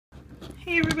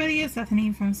Hey everybody, it's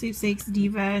Stephanie from Sweepstakes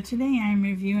Diva. Today I'm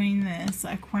reviewing this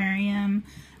Aquarium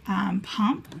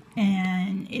pump,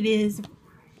 and it is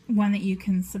one that you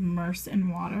can submerge in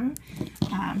water.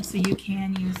 So you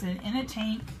can use it in a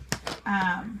tank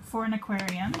for an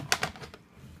aquarium.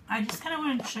 I just kind of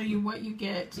wanted to show you what you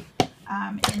get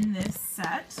in this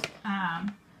set.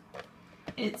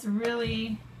 It's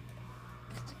really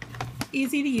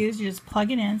easy to use. You just plug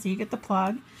it in, so you get the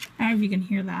plug. I don't know if you can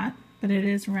hear that, but it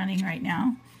is running right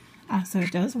now. So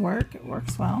it does work. It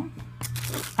works well.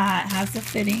 It has the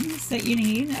fittings that you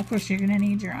need. Of course, you're going to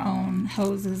need your own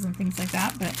hoses and things like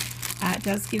that, but it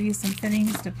does give you some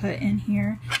fittings to put in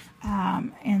here.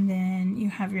 And then you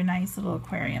have your nice little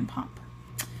aquarium pump.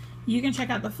 You can check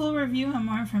out the full review and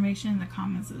more information in the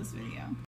comments of this video.